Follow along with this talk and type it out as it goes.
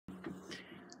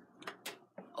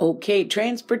Okay,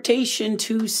 transportation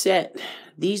to set.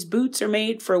 These boots are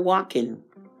made for walking.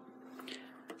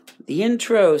 The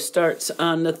intro starts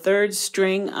on the 3rd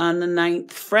string on the 9th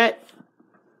fret,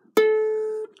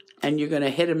 and you're going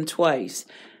to hit them twice.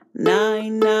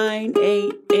 9 9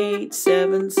 8 8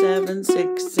 7 7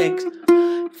 6 6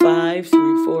 5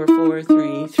 3 4 4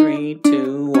 3 3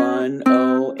 2 1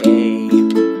 0 A.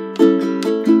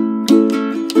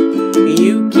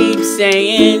 You keep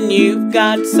saying you've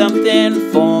got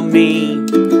something for me,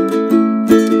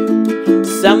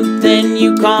 something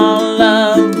you call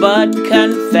love, but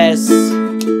confess,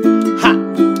 ha!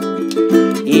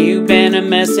 You've been a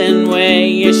messin' where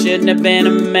you shouldn't have been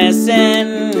a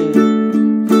messin',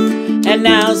 and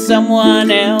now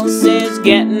someone else is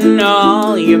getting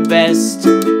all your best.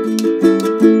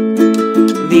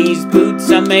 These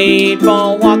boots are made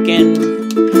for walking,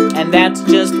 and that's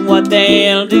just what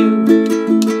they'll do.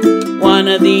 One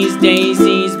of these days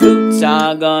these boots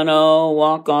are gonna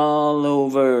walk all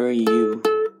over you.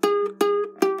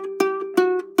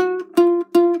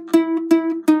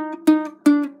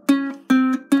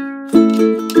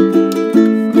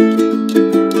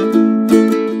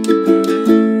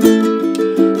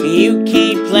 You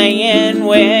keep playing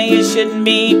where you shouldn't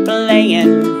be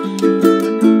playing,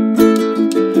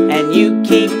 and you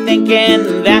keep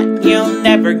thinking that you'll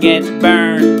never get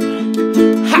burned.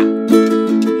 Ha!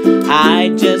 I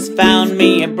just found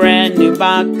me a brand new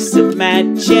box of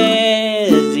matches,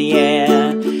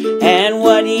 yeah, and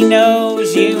what he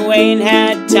knows you ain't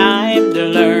had time to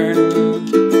learn.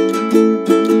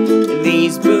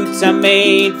 These boots are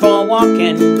made for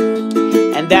walking,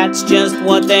 and that's just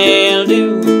what they'll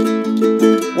do.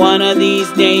 One of these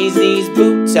days these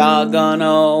boots are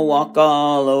gonna walk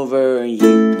all over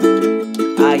you.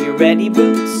 Are you ready,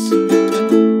 boots?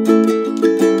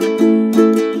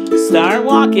 Start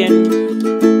walking.